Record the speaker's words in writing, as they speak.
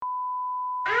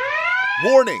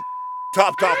Warning!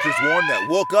 Top doctors warn that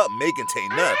woke up may contain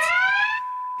nuts.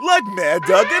 Like Mad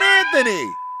Doug and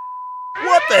Anthony!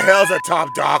 What the hell's a top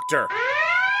doctor?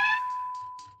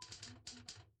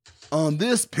 On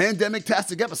this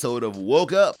pandemic-tastic episode of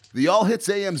Woke Up, the All Hits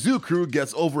AM Zoo crew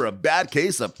gets over a bad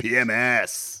case of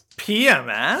PMS.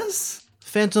 PMS?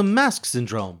 Phantom mask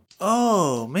syndrome.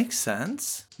 Oh, makes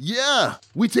sense. Yeah,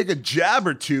 we take a jab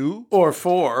or two Or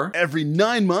 4. every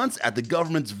 9 months at the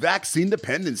government's vaccine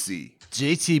dependency.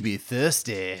 JT be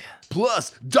thirsty.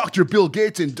 Plus, Dr. Bill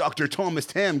Gates and Dr. Thomas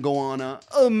Tam go on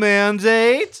A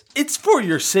mandate? It's for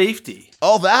your safety.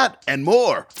 all that and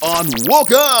more on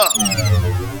Woke Up!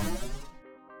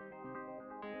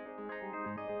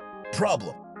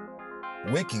 Problem: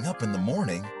 waking up in the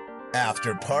morning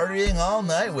after partying all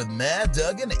night with Mad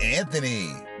Doug and Anthony.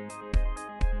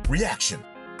 Reaction: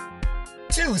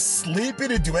 too sleepy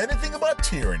to do anything about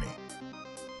tyranny.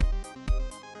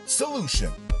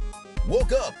 Solution: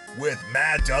 woke up with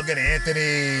Mad Doug and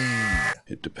Anthony.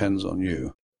 It depends on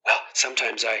you. Well,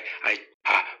 sometimes I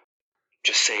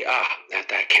just say,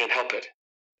 that I can't help it.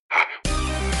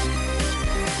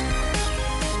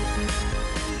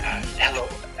 Hello,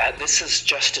 this is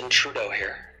Justin Trudeau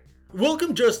here.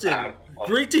 Welcome, Justin.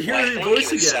 Great to hear your thank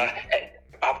voice you. It's, again.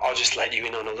 I'll just let you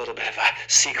in on a little bit of a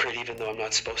secret, even though I'm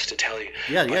not supposed to tell you.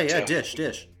 Yeah, But,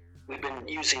 dish. We've been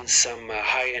using some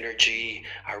high-energy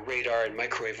radar and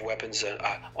microwave weapons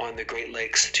on the Great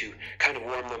Lakes to kind of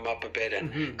warm them up a bit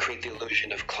and create the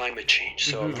illusion of climate change.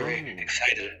 So I'm very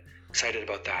excited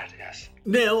about that, yes.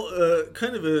 Now,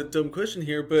 kind of a dumb question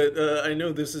here, but I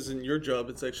know this isn't your job,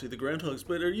 it's actually the groundhogs,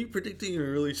 but are you predicting an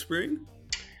early spring?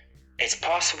 It's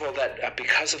possible that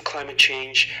because of climate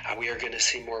change, we are going to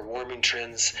see more warming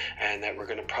trends and that we're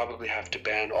going to probably have to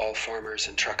ban all farmers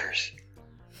and truckers.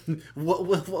 What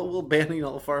will banning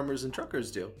all farmers and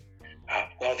truckers do?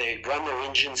 Well, they run their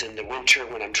engines in the winter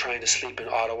when I'm trying to sleep in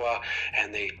Ottawa,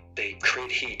 and they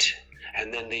create heat.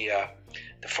 And then the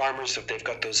farmers, they've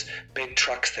got those big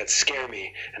trucks that scare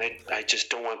me, and I just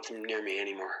don't want them near me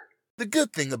anymore. The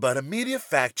good thing about a media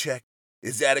fact check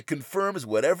is that it confirms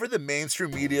whatever the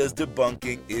mainstream media is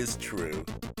debunking is true.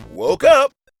 Woke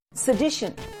up!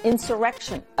 Sedition,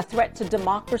 insurrection, a threat to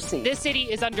democracy. This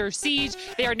city is under siege.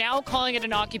 They are now calling it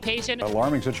an occupation.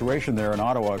 Alarming situation there in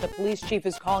Ottawa. The police chief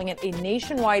is calling it a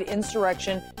nationwide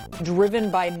insurrection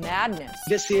driven by madness.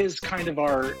 This is kind of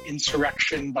our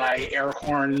insurrection by air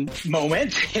horn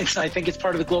moment. I think it's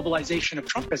part of the globalization of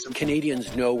Trumpism.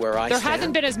 Canadians know where I There stand.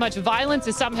 hasn't been as much violence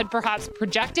as some had perhaps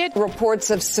projected. Reports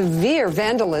of severe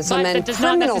vandalism But and that does not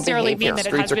criminal necessarily behavior. mean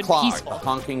that it has been peaceful. The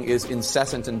honking is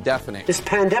incessant and deafening. This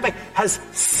pandemic has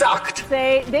sucked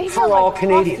They for all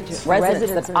Canadians.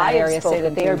 Residents in that area say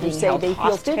that they are being held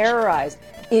hostage, terrorized,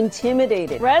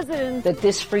 intimidated. Residents that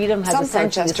this freedom has Some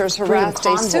essentially protesters this freedom harassed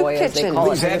a soup convoy, as they kitchen. call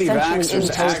it, These has essentially anti-vaxxers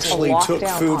imposed a actually took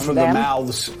lockdown food on from the them.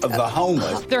 mouths of the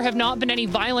homeless. There have not been any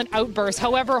violent outbursts.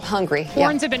 However, Hungry, yeah.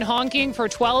 horns have been honking for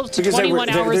 12 to Because 21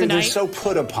 hours a they're night. so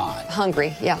put upon.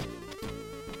 Hungry, yeah.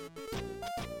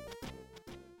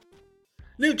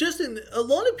 Now, Justin, a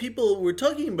lot of people were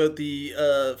talking about the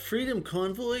Freedom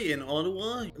Convoy in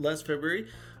Ottawa last February,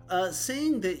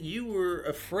 saying that you were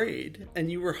afraid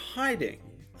and you were hiding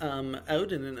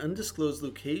out in an undisclosed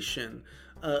location,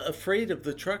 afraid of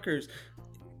the truckers.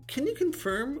 Can you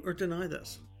confirm or deny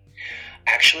this?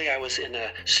 Actually, I was in a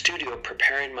studio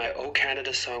preparing my O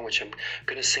Canada song, which I'm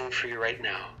going to sing for you right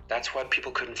now. That's why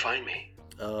people couldn't find me.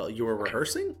 You were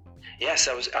rehearsing? Yes,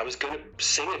 I was going to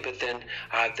sing it, but then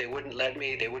they wouldn't let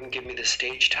me. They wouldn't give me the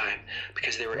stage time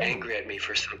because they were angry at me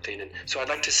for something. And so I'd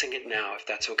like to sing it now, if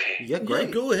that's okay. Yeah, great.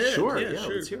 Yeah, go ahead. Sure, Yeah,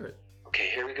 sure. let's hear it. Okay,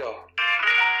 here we go.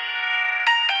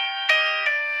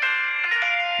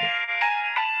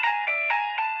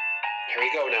 Here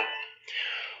we go now.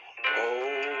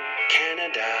 Oh,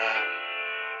 Canada,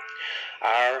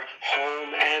 our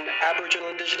home and Aboriginal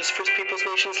Indigenous First Peoples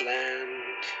Nations land.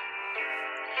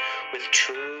 With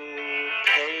true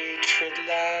patriot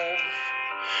love,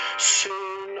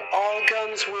 soon all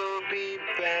guns will be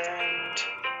banned.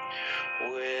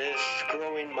 With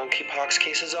growing monkeypox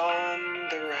cases on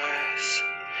the rise,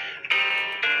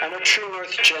 and a true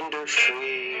north gender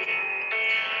free.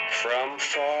 From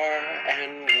far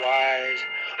and wide,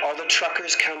 all the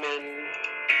truckers come in.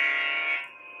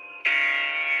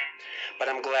 But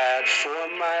I'm glad for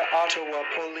my Ottawa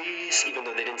police, even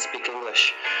though they didn't speak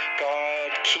English.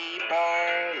 God keep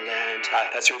our land.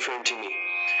 That's referring to me.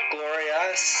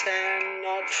 Glorious and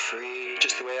not free,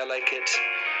 just the way I like it.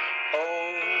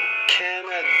 Oh,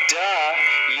 Canada,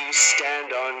 you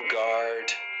stand on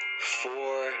guard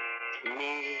for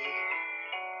me.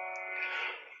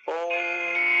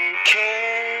 Oh,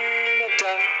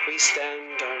 Canada, we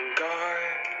stand on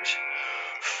guard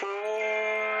for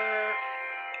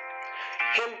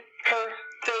him, her,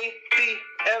 they, thee,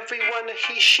 everyone,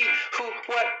 he, she, who,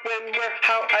 what, when, where,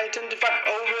 how, identify,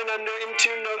 over and under, into,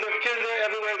 know, there, here, there,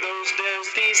 everywhere, those, theirs,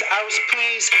 these, ours,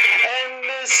 please, and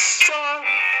this song.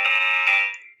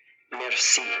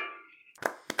 Merci.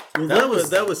 Well, that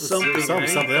was something.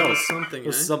 Something That else. was something. It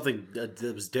was something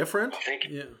that was different. Thank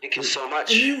you. Yeah. Thank you so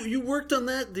much. And you worked on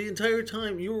that the entire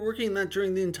time. You were working on that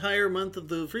during the entire month of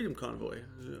the Freedom Convoy.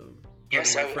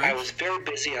 Yes, I was very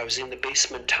busy. I was in the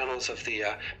basement tunnels of the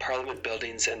Parliament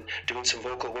buildings and doing some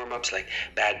vocal warm-ups like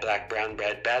bad black brown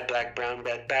bread, bad black brown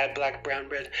bread, bad black brown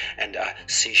bread, and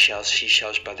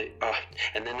seashells by the...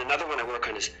 and then another one I work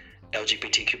on is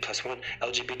LGBTQ+1,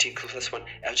 LGBTQ+1,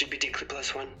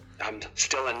 LGBTQ+1. I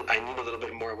need a little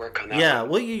bit more work on that. Yeah, one.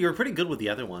 well, you're pretty good with the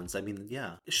other ones. I mean,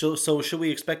 yeah. So should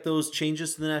we expect those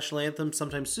changes to the national anthem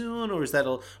sometime soon, or is that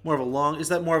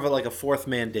more of like a fourth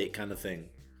mandate kind of thing?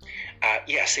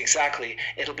 Yes, exactly.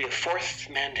 It'll be a fourth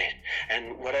mandate.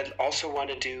 And what I'd also want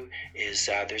to do is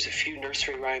there's a few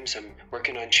nursery rhymes I'm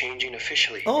working on changing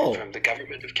officially from the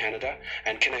government of Canada.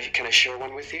 And can I share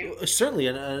one with you? Certainly.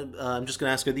 And I'm just going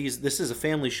to ask: this is a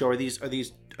family show? Are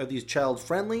these child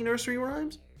friendly nursery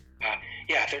rhymes?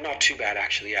 Yeah, they're not too bad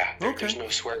actually. Yeah, Okay. There's no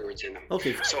swear words in them.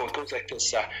 Okay. So it goes like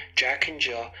this: Jack and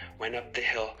Jill went up the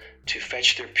hill to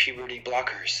fetch their puberty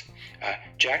blockers.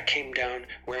 Jack came down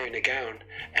wearing a gown,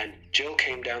 and Jill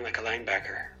came down like a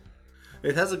linebacker.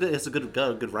 It's a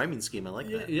good rhyming scheme. I like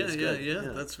that.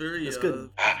 Yeah. That's very. That's good.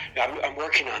 I'm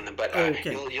working on them, but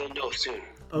okay. you'll know soon.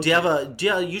 Okay.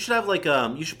 You should have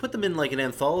you should put them in like an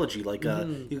anthology, like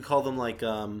you could call them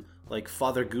like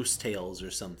Father Goose Tales or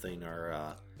something,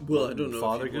 or well, I don't know.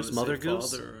 Father Goose, Mother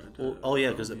Goose.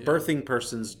 Because birthing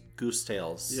persons Goose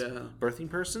Tales. Yeah. Birthing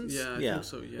persons. Yeah, I think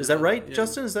so. Yeah. Is that right, Yeah.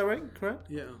 Justin? Is that right? Correct.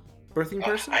 Yeah. Birthing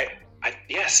person.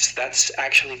 Yes, that's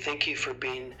actually, thank you for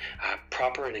being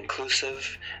proper and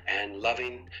inclusive and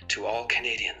loving to all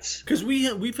Canadians. Because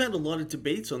we've had a lot of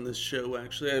debates on this show,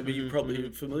 actually. I mean, you're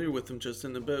probably familiar with them,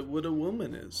 Justin, about what a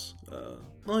woman is.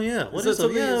 It's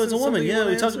a woman. Yeah,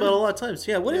 we talked about it a lot of times.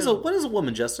 Yeah, what is a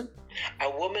woman, Justin?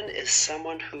 A woman is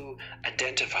someone who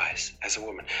identifies as a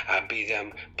woman, be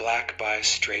them black, bi,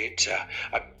 straight,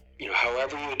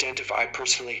 however you identify. I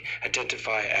personally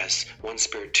identify as one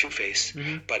spirit, two face,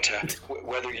 but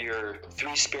whether you're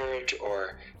three spirit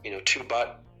or two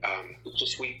butt,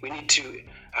 we need to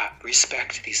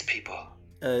respect these people.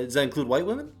 Does that include white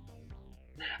women?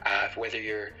 Whether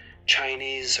you're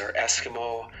Chinese or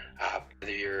Eskimo,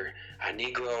 whether you're a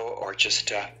Negro or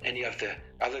just any of the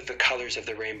colors of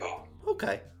the rainbow.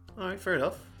 Okay, all right, fair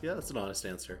enough. Yeah, that's an honest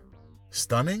answer.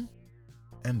 Stunning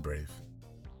and brave.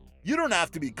 You don't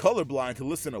have to be colorblind to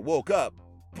listen to Woke Up,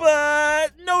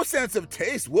 but no sense of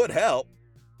taste would help.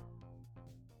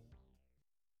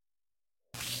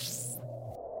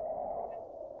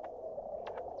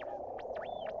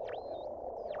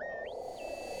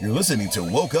 You're listening to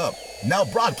Woke Up, now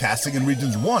broadcasting in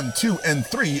regions 1, 2, and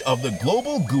 3 of the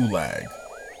global gulag.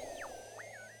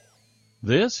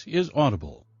 This is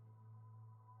Audible.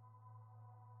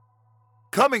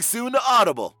 Coming soon to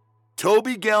Audible,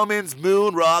 Toby Gelman's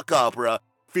Moon Rock Opera,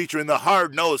 featuring the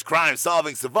hard-nosed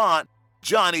crime-solving savant,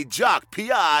 Johnny Jock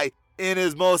P.I., in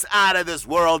his most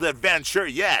out-of-this-world adventure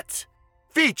yet.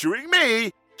 Featuring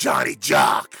me, Johnny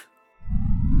Jock.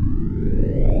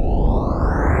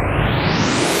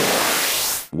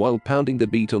 While pounding the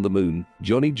beat on the moon,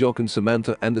 Johnny Jock and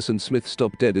Samantha Anderson Smith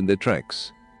stop dead in their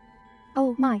tracks.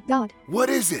 Oh my god. What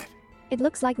is it? It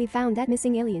looks like we found that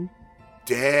missing alien.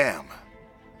 Damn.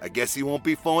 I guess he won't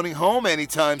be phoning home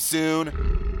anytime soon.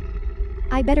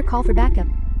 I better call for backup.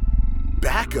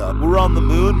 Backup? We're on the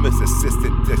moon, Miss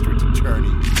Assistant District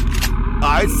Attorney.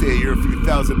 I'd say you're a few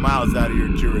thousand miles out of your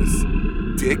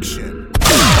jurisdiction.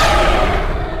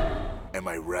 Am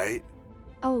I right?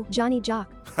 Oh, Johnny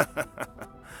Jock.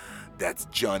 That's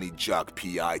Johnny Jock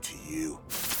P.I. to you.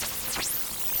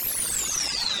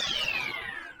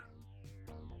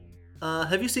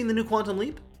 Have you seen the new Quantum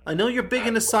Leap? I know you're big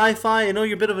into sci-fi. I know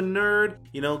you're a bit of a nerd.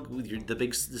 With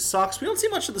the socks. We don't see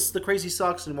much of the crazy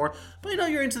socks anymore. But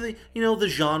you're into the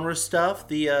genre stuff,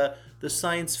 the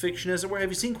science fiction, as it were. Have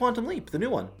you seen Quantum Leap, the new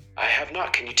one? I have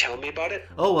not. Can you tell me about it?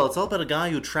 Oh, well, it's all about a guy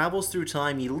who travels through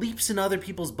time. He leaps in other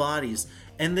people's bodies,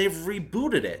 and they've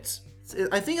rebooted it.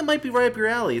 I think it might be right up your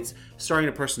alley. It's starring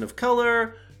a person of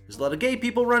color. There's a lot of gay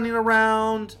people running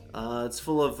around. It's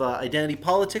full of identity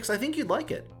politics. I think you'd like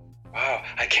it. Wow,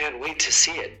 I can't wait to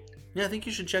see it. Yeah, I think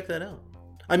you should check that out.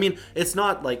 I mean, it's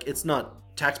not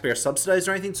taxpayer subsidized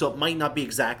or anything, so it might not be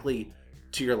exactly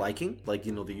to your liking,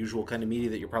 the usual kind of media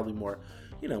that you're probably more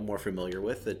more familiar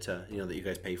with that that you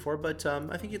guys pay for. But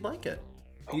I think you'd like it.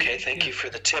 Okay, thank you for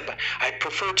the tip. I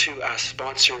prefer to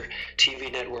sponsor TV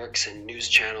networks and news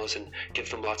channels and give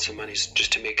them lots of money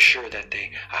just to make sure that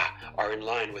they are in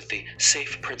line with the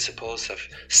safe principles of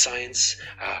science,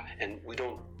 and we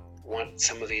don't want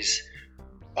some of these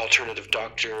alternative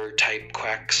doctor type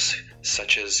quacks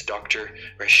such as Dr.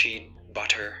 Rashid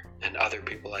Butter and other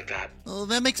people like that. Oh,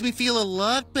 that makes me feel a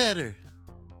lot better.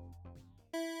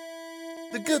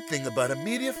 The good thing about a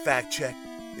media fact check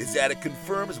is that it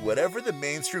confirms whatever the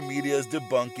mainstream media is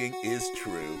debunking is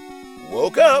true.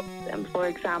 Woke up! For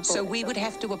example... So we would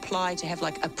have to apply to have,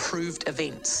 approved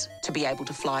events to be able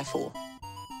to fly for?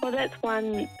 Well, that's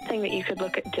one thing that you could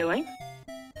look at doing.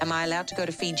 Am I allowed to go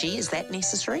to Fiji? Is that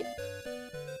necessary?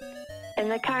 In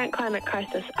the current climate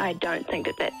crisis, I don't think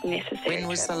that that's necessary. When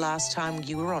was the last time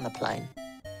you were on a plane?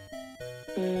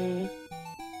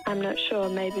 I'm not sure.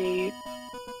 Maybe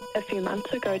a few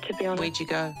months ago, to be honest. Where'd you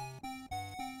go?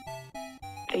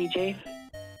 Fiji.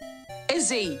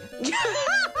 Izzy!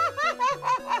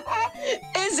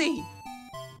 Izzy!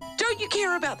 Don't you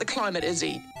care about the climate,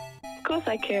 Izzy? Of course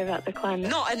I care about the climate.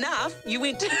 Not enough. You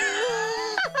went to...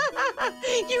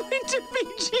 you went to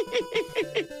Fiji.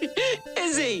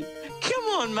 Izzy, come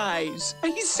on, mate. Are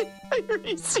you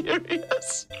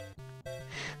serious?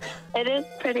 It is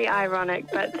pretty ironic,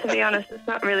 but to be honest, it's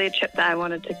not really a trip that I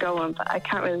wanted to go on, but I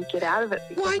can't really get out of it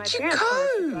because Why'd you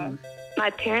go? My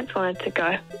parents wanted to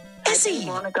go. Izzy! I didn't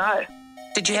want to go.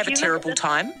 Did you have a terrible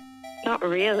time? Not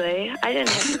really. I didn't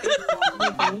have to do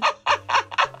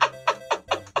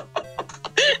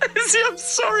Izzy, I'm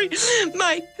sorry.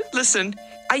 Mate, listen,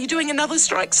 are you doing another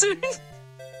strike soon?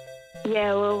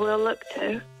 Yeah, well, we'll look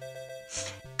to.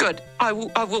 Good. I will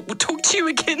talk to you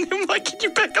again and might get you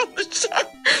back on the show.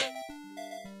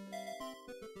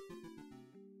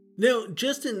 Now,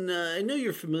 Justin, I know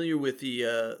you're familiar with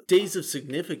the Days of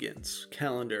Significance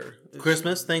calendar.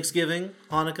 Christmas, Thanksgiving,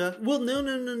 Hanukkah? Well, no.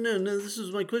 This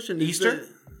is my question. Easter?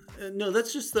 No,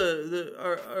 that's just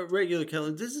our regular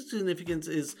calendar. Days of Significance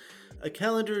is a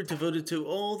calendar devoted to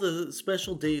all the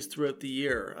special days throughout the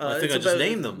year. I think I just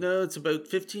named them. No, it's about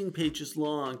 15 pages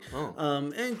long,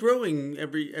 and growing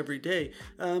every day.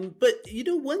 But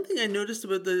one thing I noticed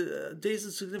about the Days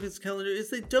of Significance calendar is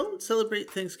they don't celebrate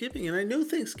Thanksgiving, and I know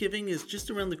Thanksgiving is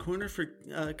just around the corner for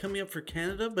coming up for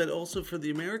Canada, but also for the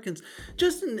Americans.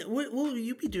 Justin, what will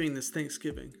you be doing this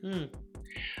Thanksgiving?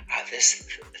 This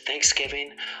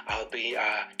Thanksgiving, I'll be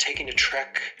taking a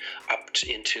trek up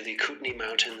into the Kootenay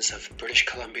Mountains of British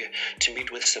Columbia to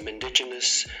meet with some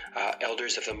Indigenous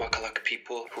elders of the Muckaluk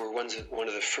people, who were one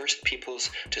of the first peoples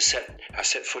to set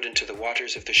foot into the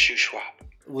waters of the Shuswap.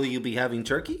 Will you be having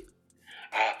turkey?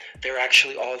 They're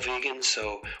actually all vegan,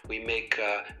 so we make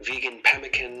vegan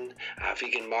pemmican,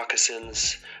 vegan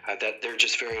moccasins. That they're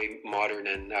just very modern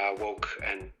and woke,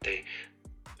 and they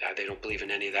don't believe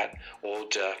in any of that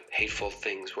old hateful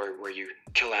things where you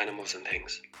kill animals and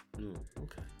things.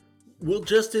 Okay. Well,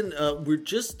 Justin, we're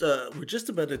just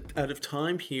about out of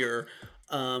time here.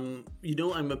 I'm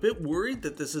a bit worried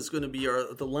that this is going to be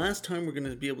the last time we're going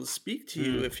to be able to speak to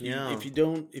you if you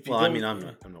don't. I'm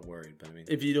not worried, but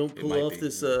if you don't pull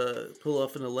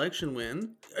off an election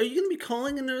win, are you going to be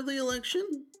calling an early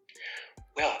election?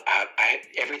 Well,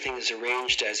 everything is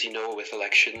arranged, as you know, with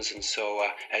elections, and so,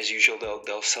 as usual,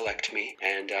 they'll select me,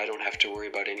 and I don't have to worry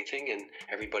about anything, and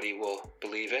everybody will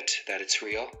believe it, that it's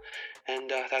real, and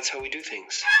that's how we do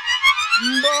things.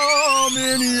 Bomb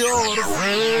in your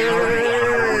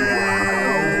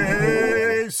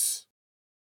face!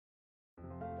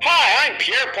 Hi, I'm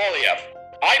Pierre Polyev.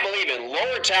 I believe in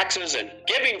lower taxes and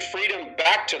giving freedom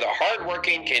back to the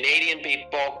hard-working Canadian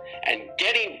people and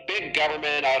getting big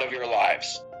government out of your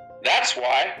lives. That's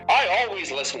why I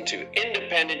always listen to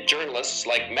independent journalists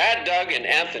like Mad Doug and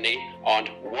Anthony on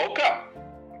Woke Up.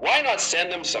 Why not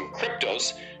send them some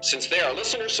cryptos since they are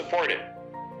listener-supported?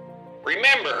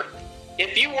 Remember,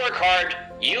 if you work hard,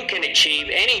 you can achieve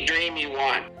any dream you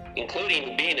want,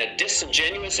 including being a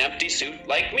disingenuous empty suit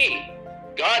like me.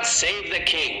 God save the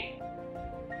king.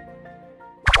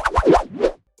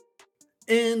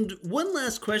 And one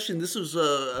last question. This was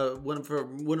one of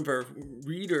our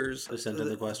readers. They sent in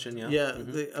the question, yeah. Yeah,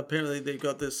 apparently they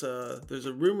got this. There's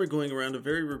a rumor going around a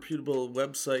very reputable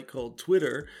website called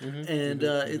Twitter, and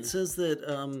it says that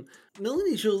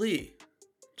Melanie Jolie,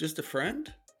 just a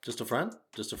friend? Just a friend?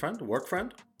 Just a friend? Work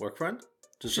friend? Work friend?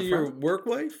 Just so a your friend? Work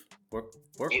wife? Work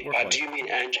Do you mean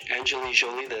Angelina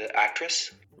Jolie, the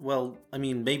actress? Well, I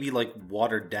mean, maybe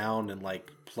watered down and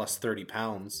plus 30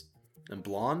 pounds and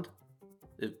blonde.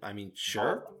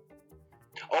 Sure.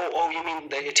 Oh, you mean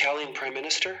the Italian Prime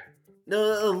Minister?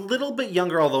 A little bit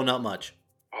younger, although not much.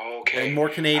 Okay. And more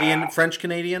Canadian, French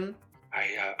Canadian?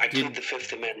 I plead the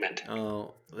Fifth Amendment.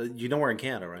 Oh, you know we're in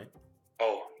Canada, right?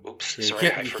 Oh, oops. Yeah,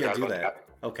 Sorry, I you forgot can't do about that.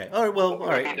 Okay. All right, well, all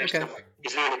right. Maybe Okay.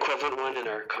 Is there an equivalent one in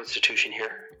our Constitution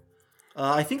here?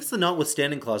 I think it's the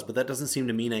notwithstanding clause, but that doesn't seem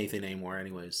to mean anything anymore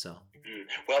anyways, so.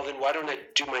 Well, then why don't I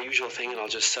do my usual thing and I'll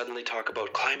just suddenly talk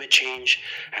about climate change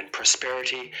and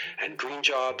prosperity and green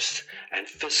jobs and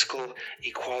fiscal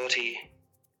equality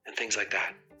and things like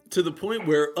that. To the point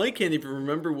where I can't even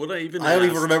remember what I even I asked. don't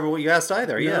even remember what you asked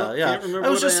either. No, Yeah. can't remember I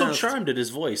was what just so asked. charmed at his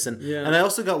voice, and I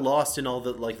also got lost in all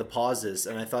the the pauses,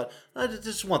 and I thought I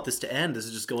just want this to end. This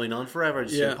is just going on forever.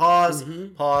 Just Yeah. pause,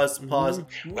 Mhm. pause, pause.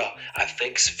 Well,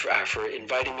 thanks for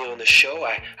inviting me on the show.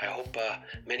 I hope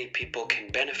many people can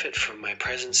benefit from my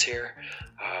presence here.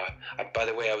 By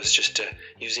the way, I was just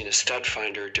using a stud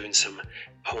finder doing some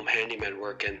home handyman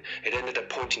work, and it ended up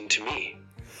pointing to me.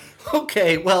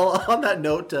 Okay, well, on that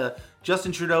note,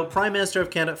 Justin Trudeau, Prime Minister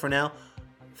of Canada for now.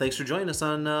 Thanks for joining us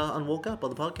on Woke Up on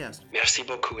the podcast. Merci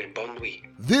beaucoup and bonne nuit.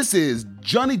 This is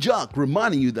Johnny Jock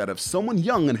reminding you that if someone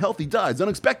young and healthy dies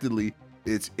unexpectedly,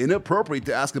 it's inappropriate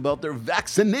to ask about their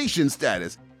vaccination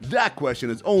status. That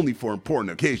question is only for important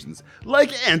occasions,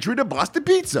 like entry to Boston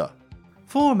Pizza.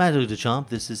 For Magic de Chomp,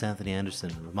 this is Anthony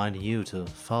Anderson, reminding you to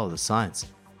follow the science,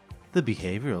 the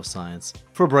behavioral science.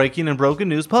 For breaking and broken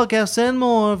news, podcasts, and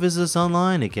more, visit us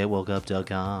online at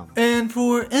getwokeup.com. And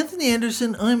for Anthony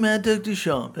Anderson, I'm Mad Doug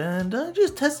Duchamp, and I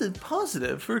just tested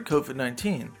positive for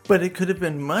COVID-19. But it could have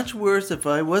been much worse if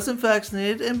I wasn't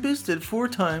vaccinated and boosted 4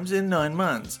 times in 9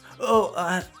 months.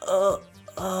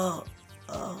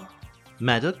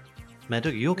 Mad Doug? Mad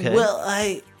Doug, you okay? Well,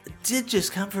 I did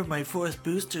just come for my 4th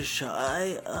booster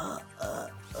shot.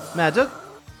 Mad Doug?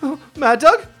 Mad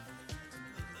Doug?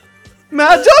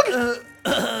 Mad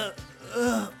Doug?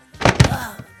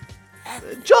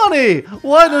 Johnny,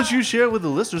 why don't you share with the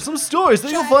listeners some stories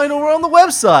that you'll find over on the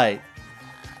website?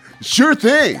 Sure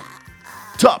thing.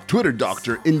 Top Twitter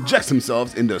doctor injects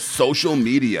themselves into social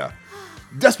media.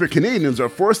 Desperate Canadians are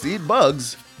forced to eat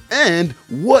bugs. And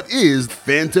what is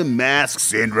Phantom Mask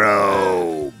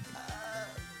Syndrome?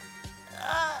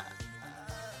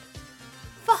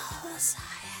 Follow the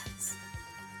science.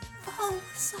 Follow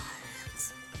the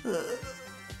science.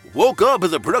 Woke Up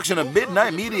is a production of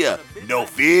Midnight Media. No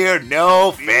fear,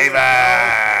 no favor.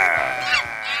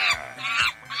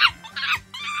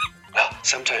 Well,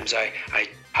 sometimes I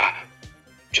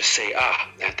just say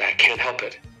that I can't help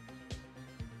it.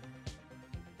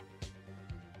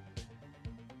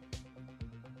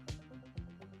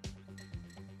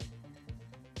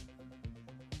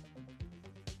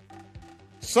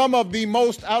 Some of the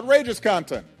most outrageous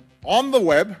content on the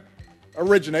web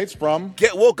originates from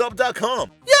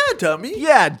GetWokeUp.com. Yeah, dummy.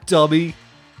 Yeah, dummy.